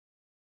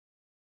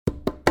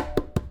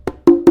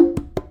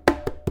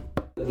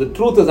The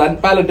truth is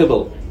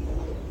unpalatable,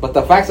 but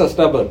the facts are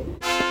stubborn.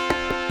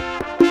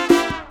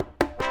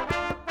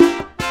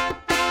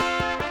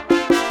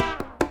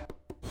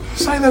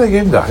 Say that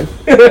again, Dave.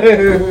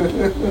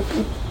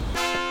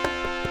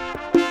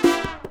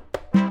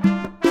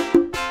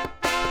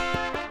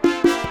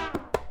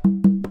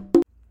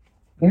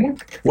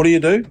 What do you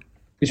do?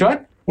 Which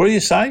one? What do you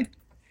say?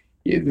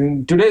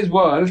 In today's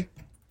world,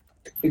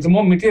 it's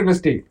more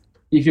materialistic.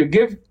 If you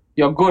give,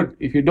 you're good.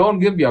 If you don't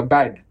give, you're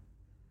bad.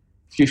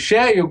 If you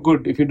share, you're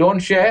good. If you don't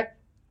share,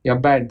 you're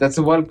bad. That's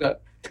the world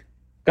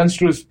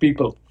construes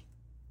people.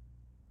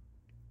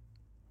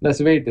 That's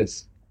the way it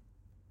is.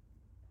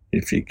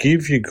 If you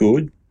give, you're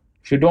good.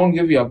 If you don't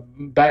give, you're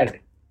bad.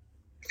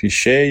 If you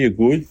share, you're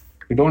good.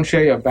 If you don't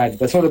share, you're bad.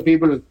 That's how the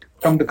people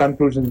come to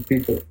conclusions with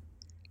people.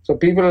 So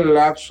people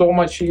have so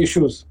much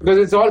issues because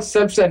it's all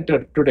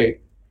self-centered today.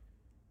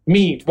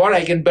 Me, what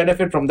I can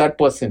benefit from that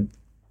person.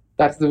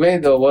 That's the way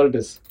the world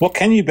is. What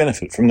can you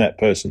benefit from that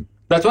person?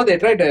 That's what they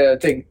try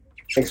to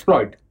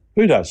exploit.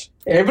 Who does?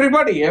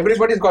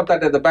 Everybody's got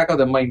that at the back of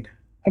their mind.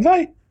 Have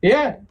they?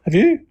 Yeah. Have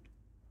you?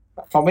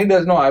 For me,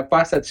 there's no. I've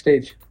passed that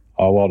stage.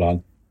 Oh, well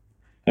done.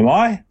 Am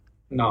I?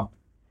 No.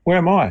 Where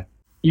am I?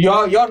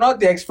 You're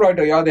not the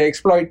exploiter. You're the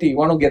exploitee.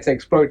 One who gets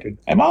exploited.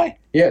 Am I?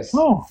 Yes.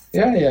 Oh.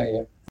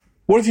 Yeah.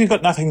 What if you've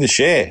got nothing to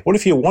share? What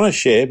if you want to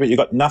share, but you've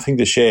got nothing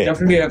to share?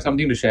 Definitely have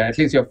something to share. At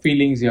least your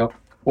feelings,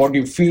 what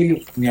you feel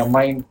in your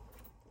mind,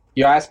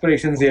 your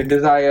aspirations, your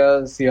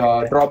desires,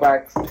 your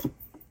drawbacks. Have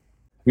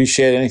you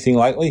shared anything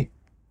lately?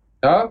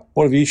 Huh?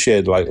 What have you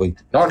shared lately?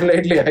 Not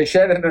lately. I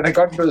shared it and I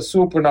got into the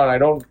soup and all. I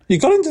don't. You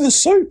got into the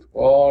soup?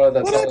 Oh,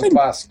 that's What was happened?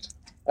 fast.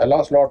 I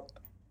lost a lot.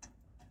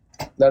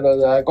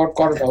 I got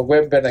caught in a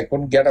web and I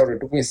couldn't get out. It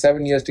took me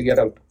 7 years to get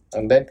out.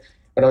 And then,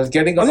 when I was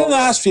getting I out. didn't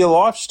ask for your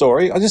life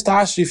story. I just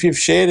asked you if you've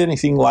shared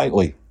anything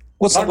lately.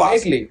 What's Not the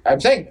last? lately. I'm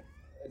saying.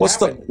 it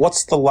happened.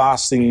 What's the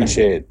last thing you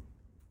shared?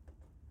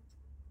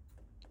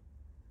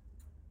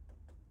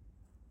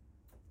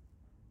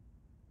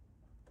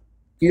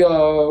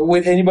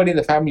 With anybody in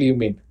the family, you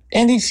mean?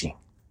 Anything.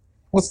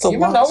 What's the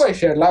Even last? now I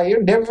shared.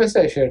 Even day before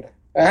I shared.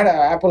 I had an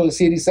Apple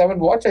Series 7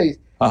 watch. I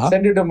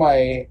sent it to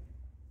my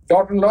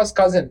daughter-in-law's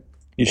cousin.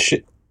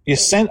 You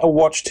sent a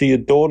watch to your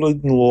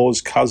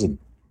daughter-in-law's cousin.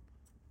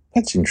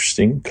 That's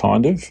interesting,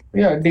 kind of.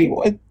 Yeah, indeed.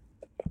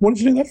 What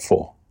did you do that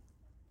for?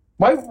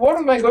 What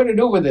am I going to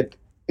do with it?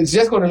 It's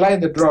just going to lie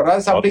in the drawer.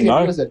 Rather somebody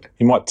can use it.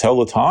 You might tell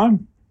the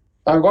time.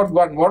 I've got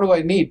one. What do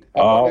I need?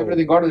 I've got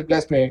everything. God has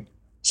blessed me.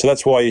 So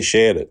that's why you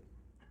shared it.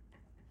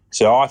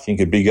 So I think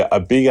a bigger,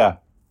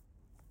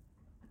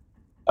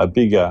 what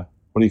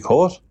do you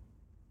call it?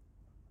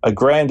 A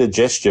grander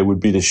gesture would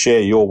be to share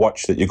your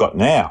watch that you got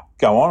now.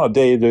 Go on, I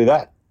dare you do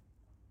that.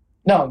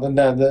 No,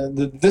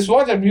 this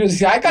watch I'm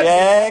using, I can't.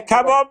 Yeah,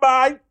 come on,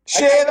 mate.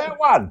 Share that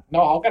one. No,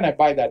 how can I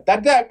buy that?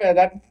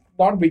 That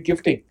not be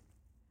gifting.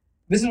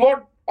 This is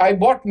what I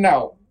bought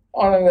now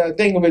on a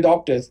thing with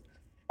Optus.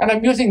 And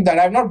I'm using that.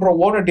 I've not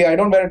worn it. I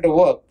don't wear it to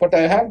work, but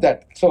I have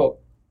that. So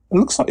It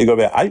looks like you've got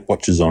about 8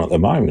 watches on at the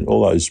moment,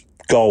 all those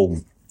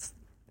gold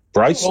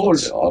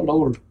bracelets. all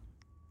old.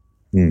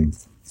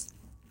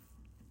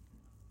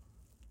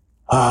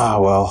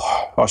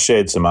 Well, I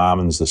shared some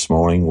almonds this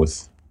morning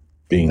with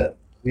Bing.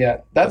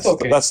 Yeah, that's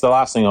okay. That's the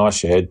last thing I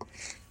shared.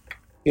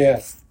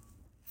 Yeah.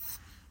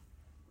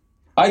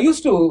 I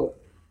was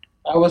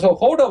a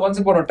hoarder once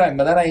upon a time,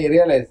 but then I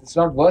realized it's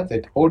not worth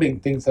it, hoarding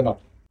things and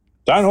all.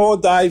 Don't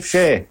hoard, Dave,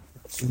 share.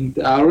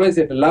 I always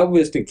said love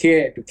is to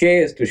care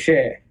is to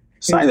share.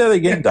 Say that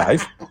again,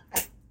 Dave.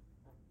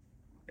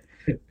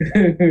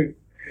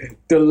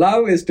 To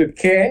love is to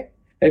care,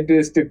 and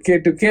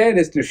to care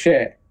is to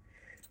share.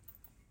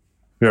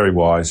 Very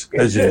wise.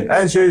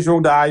 As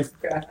usual, Dave.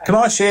 Can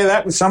I share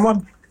that with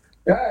someone?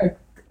 Yeah,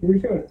 you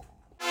should.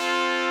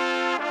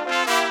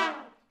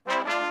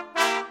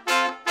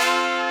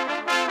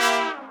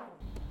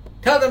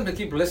 Tell them to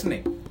keep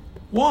listening.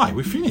 Why?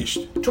 We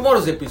finished.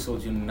 Tomorrow's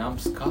episode, you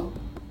numbskull.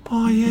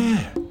 Oh,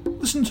 yeah.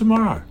 Listen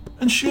tomorrow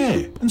and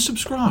share and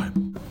subscribe.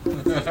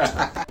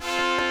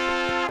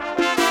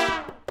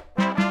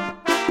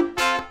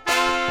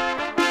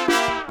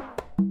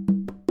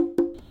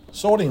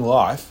 Sorting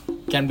Life?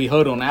 Can be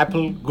heard on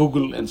Apple,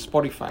 Google, and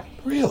Spotify.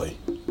 Really?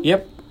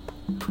 Yep.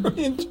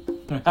 Brilliant.